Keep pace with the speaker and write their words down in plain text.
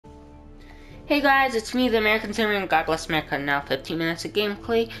Hey guys, it's me, the American Samurai. God bless America. Now 15 minutes of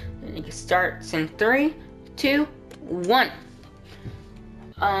gameplay. And it starts in 3, 2, 1.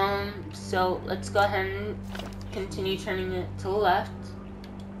 So let's go ahead and continue turning it to the left.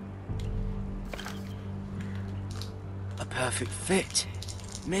 A perfect fit.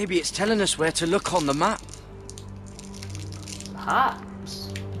 Maybe it's telling us where to look on the map. Perhaps.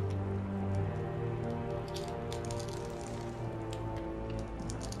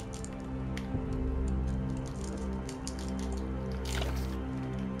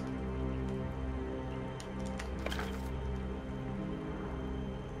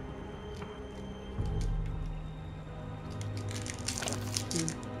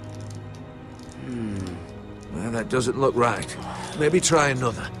 Well, that doesn't look right. Maybe try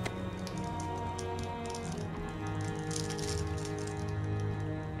another.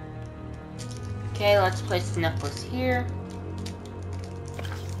 Okay, let's place the necklace here.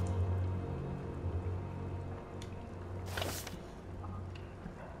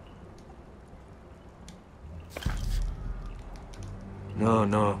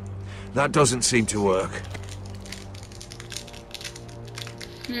 No. That doesn't seem to work.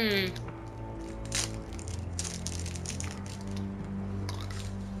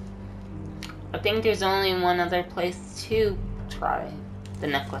 I think there's only one other place to try the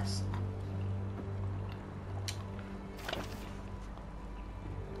necklace.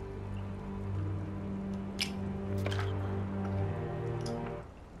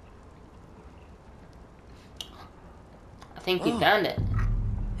 I think we found it.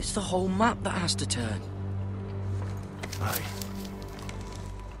 It's the whole map that has to turn. Aye.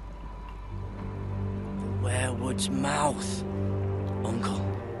 The Werewood's mouth. Uncle,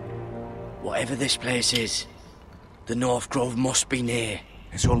 whatever this place is, the North Grove must be near.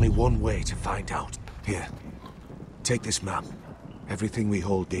 There's only one way to find out. Here, take this map. Everything we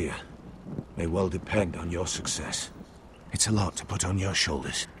hold dear may well depend on your success. It's a lot to put on your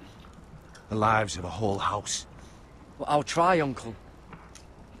shoulders. The lives of a whole house. Well, I'll try, Uncle.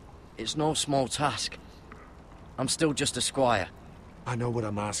 It's no small task. I'm still just a squire. I know what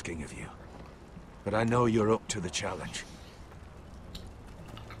I'm asking of you, but I know you're up to the challenge.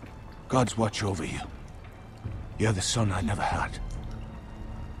 God's watch over you. You're the son I never had.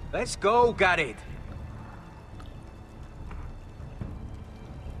 Let's go, Garrett.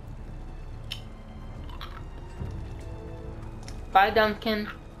 Bye, Duncan.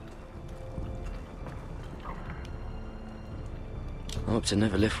 I hope to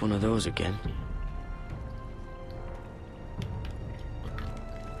never lift one of those again.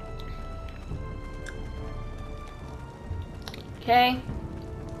 Okay.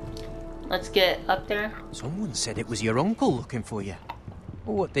 Let's get up there. Someone said it was your uncle looking for you.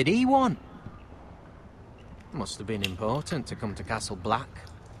 Well, what did he want? Must have been important to come to Castle Black.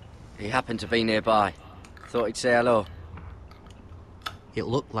 He happened to be nearby. Thought he'd say hello. It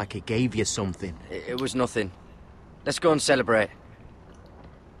looked like he gave you something. It was nothing. Let's go and celebrate.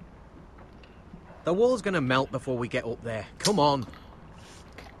 The wall's gonna melt before we get up there. Come on.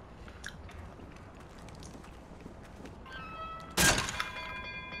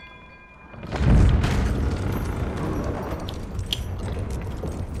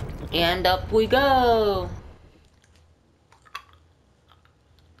 And up we go.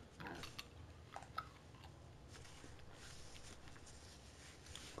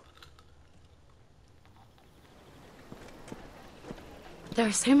 There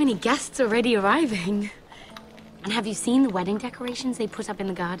are so many guests already arriving. And have you seen the wedding decorations they put up in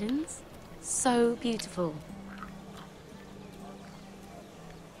the gardens? So beautiful.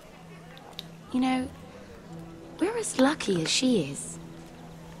 You know, we're as lucky as she is.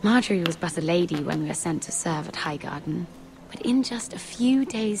 Marjorie was but a lady when we were sent to serve at Highgarden. But in just a few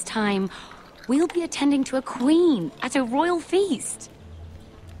days' time, we'll be attending to a queen at a royal feast.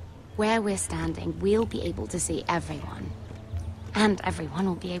 Where we're standing, we'll be able to see everyone. And everyone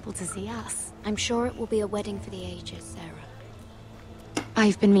will be able to see us. I'm sure it will be a wedding for the ages, Sarah.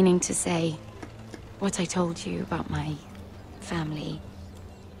 I've been meaning to say what I told you about my family.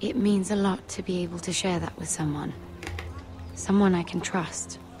 It means a lot to be able to share that with someone. Someone I can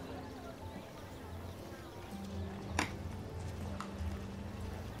trust.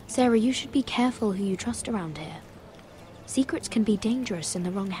 Sarah, you should be careful who you trust around here. Secrets can be dangerous in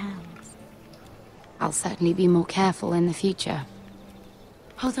the wrong hands. I'll certainly be more careful in the future.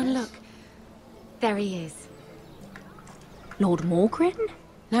 Hold on, look. There he is. Lord Morgrin?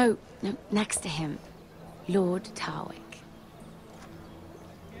 No, next to him. Lord Tarwick.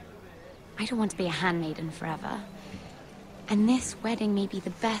 I don't want to be a handmaiden forever. And this wedding may be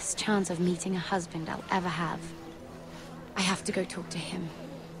the best chance of meeting a husband I'll ever have. I have to go talk to him.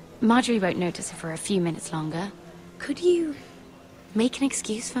 Marjorie won't notice it for a few minutes longer. Could you make an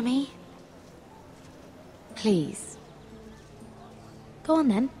excuse for me? Please. Go on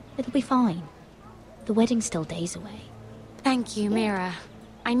then, it'll be fine. The wedding's still days away. Thank you, Mira.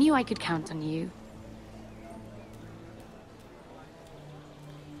 I knew I could count on you.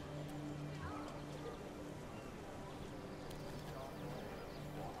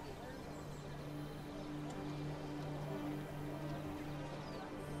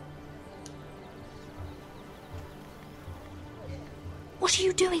 What are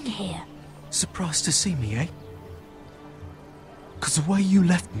you doing here? Surprised to see me, eh? 'Cause the way you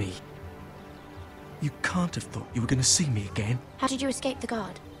left me... You can't have thought you were going to see me again. How did you escape the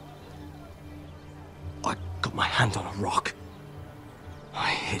guard? I got my hand on a rock. I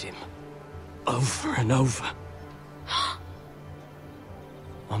hit him. Over and over.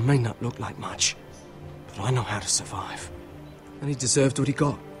 I may not look like much, but I know how to survive. And he deserved what he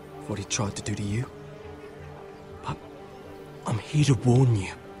got, for what he tried to do to you. But I'm here to warn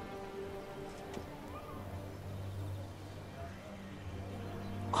you.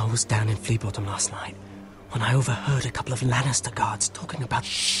 I was down in Flea Bottom last night when I overheard a couple of Lannister guards talking about...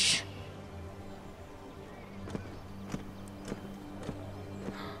 Shh!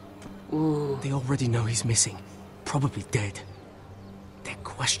 Ooh. They already know he's missing, probably dead. They're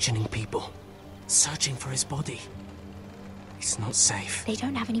questioning people, searching for his body. It's not safe. They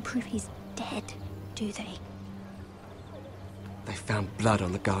don't have any proof he's dead, do they? They found blood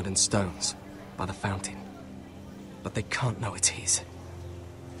on the garden stones by the fountain, but they can't know it's his.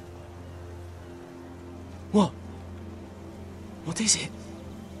 What? What is it?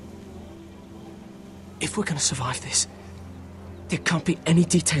 If we're gonna survive this, there can't be any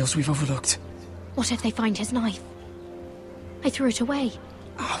details we've overlooked. What if they find his knife? I threw it away.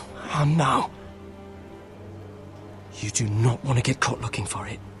 Oh no. You do not want to get caught looking for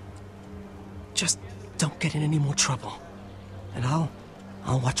it. Just don't get in any more trouble. And I'll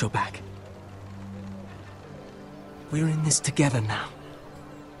watch your back. We're in this together now.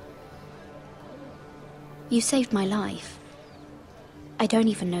 You saved my life. I don't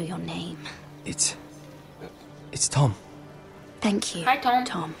even know your name. It's Tom. Thank you, Hi, Tom.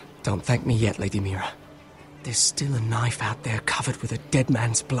 Tom. Don't thank me yet, Lady Mira. There's still a knife out there covered with a dead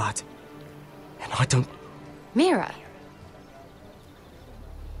man's blood. And I don't... Mira!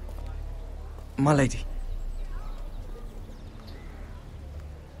 My lady.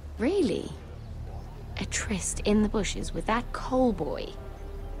 Really? A tryst in the bushes with that coal boy?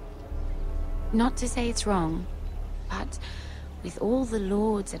 Not to say it's wrong, but with all the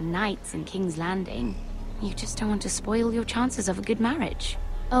lords and knights in King's Landing, you just don't want to spoil your chances of a good marriage.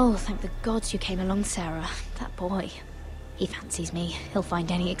 Oh, thank the gods you came along, Sarah. That boy. He fancies me. He'll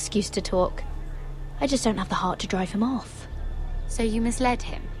find any excuse to talk. I just don't have the heart to drive him off. So you misled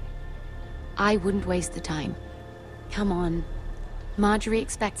him? I wouldn't waste the time. Come on. Marjorie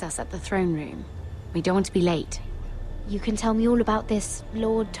expects us at the throne room. We don't want to be late. You can tell me all about this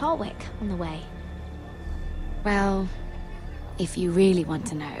Lord Tarwick on the way. Well, if you really want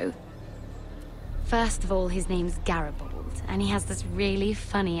to know. First of all, his name's Garibald, and he has this really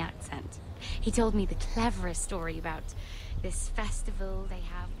funny accent. He told me the cleverest story about this festival they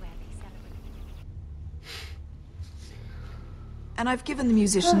have where they celebrate... And I've given the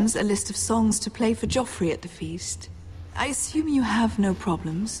musicians a list of songs to play for Joffrey at the feast. I assume you have no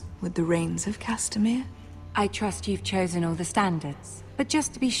problems with the Rains of Castamere? I trust you've chosen all the standards. But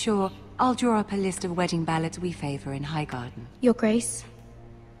just to be sure, I'll draw up a list of wedding ballads we favor in Highgarden. Your Grace.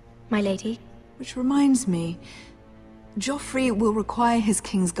 My lady. Which reminds me, Joffrey will require his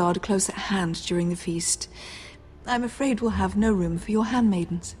Kingsguard close at hand during the feast. I'm afraid we'll have no room for your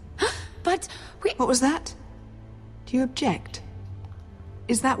handmaidens. But we... What was that? Do you object?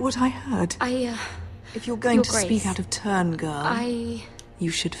 Is that what I heard? If you're going Your to Grace, speak out of turn, girl, you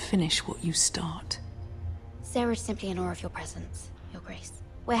should finish what you start. Sarah's simply in awe of your presence, Your Grace.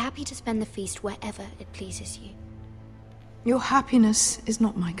 We're happy to spend the feast wherever it pleases you. Your happiness is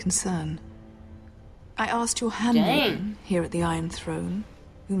not my concern. I asked your handmaiden here at the Iron Throne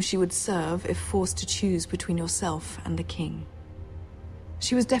whom she would serve if forced to choose between yourself and the king.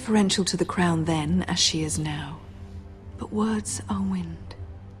 She was deferential to the crown then, as she is now. But words are wind.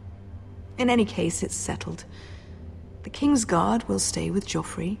 In any case, it's settled. The Kingsguard will stay with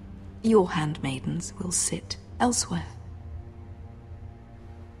Joffrey. Your handmaidens will sit elsewhere.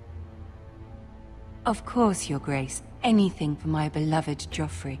 Of course, Your Grace. Anything for my beloved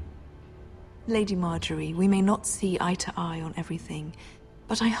Joffrey. Lady Marjorie, we may not see eye to eye on everything,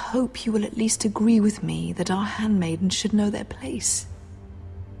 but I hope you will at least agree with me that our handmaidens should know their place.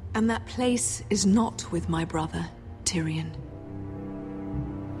 And that place is not with my brother, Tyrion.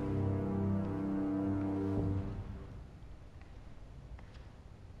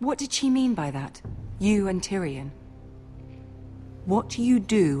 What did she mean by that? You and Tyrion? What you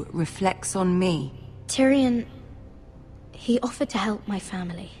do reflects on me. Tyrion... he offered to help my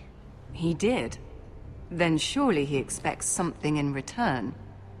family. He did? Then surely he expects something in return.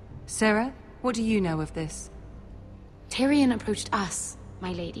 Sarah, what do you know of this? Tyrion approached us,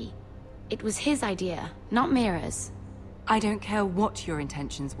 my lady. It was his idea, not Mira's. I don't care what your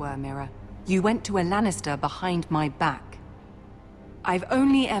intentions were, Mira. You went to a Lannister behind my back. I've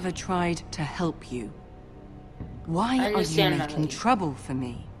only ever tried to help you. Why are you understand, my making lady. trouble for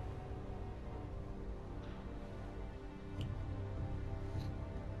me?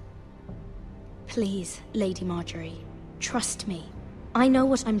 Please, Lady Marjorie, trust me. I know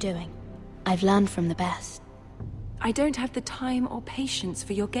what I'm doing. I've learned from the best. I don't have the time or patience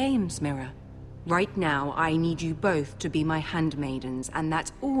for your games, Mira. Right now, I need you both to be my handmaidens, and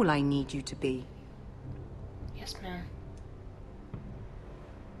that's all I need you to be. Yes, ma'am.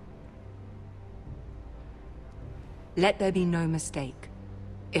 Let there be no mistake.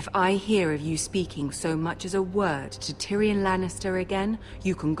 If I hear of you speaking so much as a word to Tyrion Lannister again,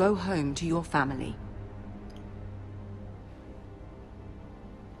 you can go home to your family.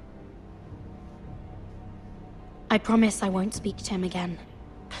 I promise I won't speak to him again.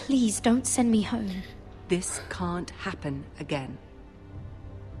 Please don't send me home. This can't happen again.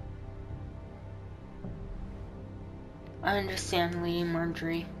 I understand, Lady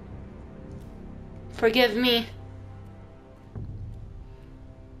Marjorie. Forgive me.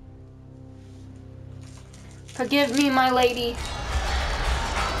 Forgive me, my lady.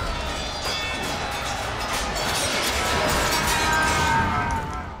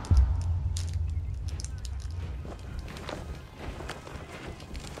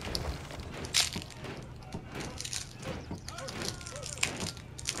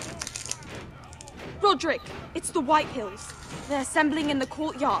 Roderick, it's the White Hills. They're assembling in the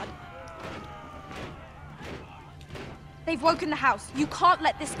courtyard. They've woken the house. You can't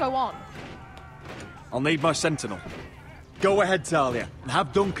let this go on. I'll need my sentinel. Go ahead, Talia, and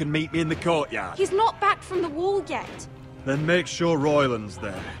have Duncan meet me in the courtyard. He's not back from the wall yet. Then make sure Royland's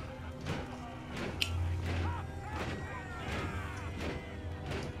there.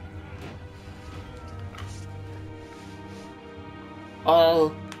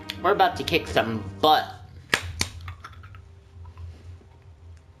 Oh, we're about to kick some butt.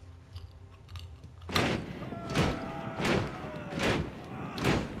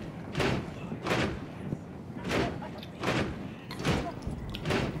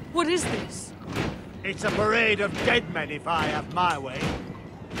 What is this? It's a parade of dead men if I have my way.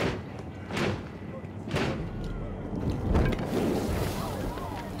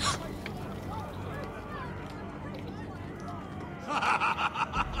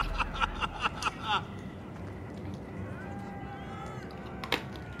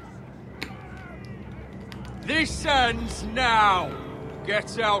 This ends now.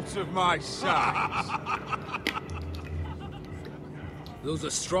 Get out of my sight. Those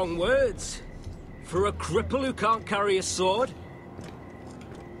are strong words. For a cripple who can't carry a sword?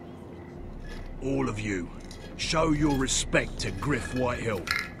 All of you, show your respect to Griff Whitehill,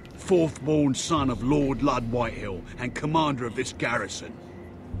 fourth-born son of Lord Ludd Whitehill and commander of this garrison.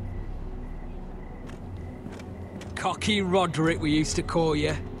 Cocky Roderick, we used to call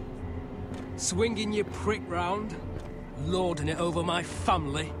you. Swinging your prick round, lording it over my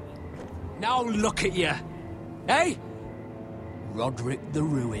family. Now look at you. Hey? Roderick the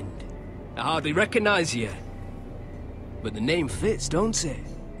Ruined. I hardly recognise you. But the name fits, don't it?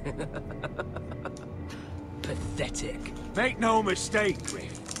 Pathetic. Make no mistake,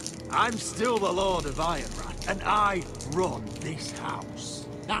 Griff. I'm still the Lord of Ironrand, and I run this house.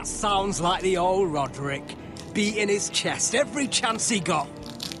 That sounds like the old Roderick, beating his chest every chance he got.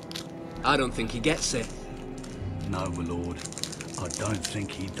 I don't think he gets it. No, my lord. I don't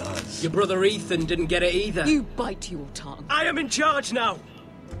think he does. Your brother Ethan didn't get it either. You bite your tongue. I am in charge now!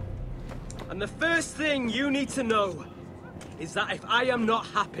 And the first thing you need to know is that if I am not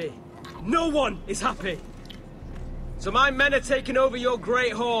happy, no one is happy. So my men are taking over your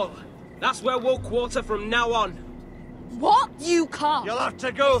Great Hall. That's where we'll quarter from now on. What? You can't. You'll have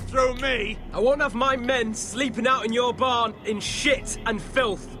to go through me. I won't have my men sleeping out in your barn in shit and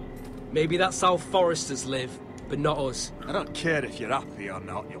filth. Maybe that's how foresters live, but not us. I don't care if you're happy or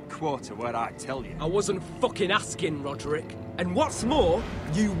not, you'll quarter where I tell you. I wasn't fucking asking, Roderick. And what's more,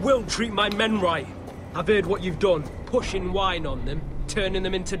 you will treat my men right. I've heard what you've done, pushing wine on them, turning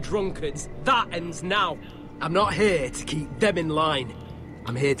them into drunkards. That ends now. I'm not here to keep them in line.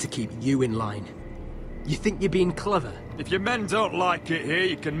 I'm here to keep you in line. You think you're being clever? If your men don't like it here,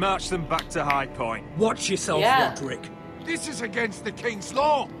 you can march them back to High Point. Watch yourself, Yeah. Roderick. This is against the King's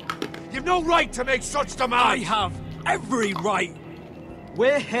law. You've no right to make such demands. I have every right.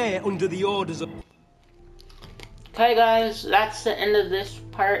 We're here under the orders of... Okay guys, that's the end of this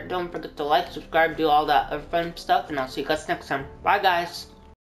part. Don't forget to like, subscribe, do all that other fun stuff, and I'll see you guys next time. Bye guys.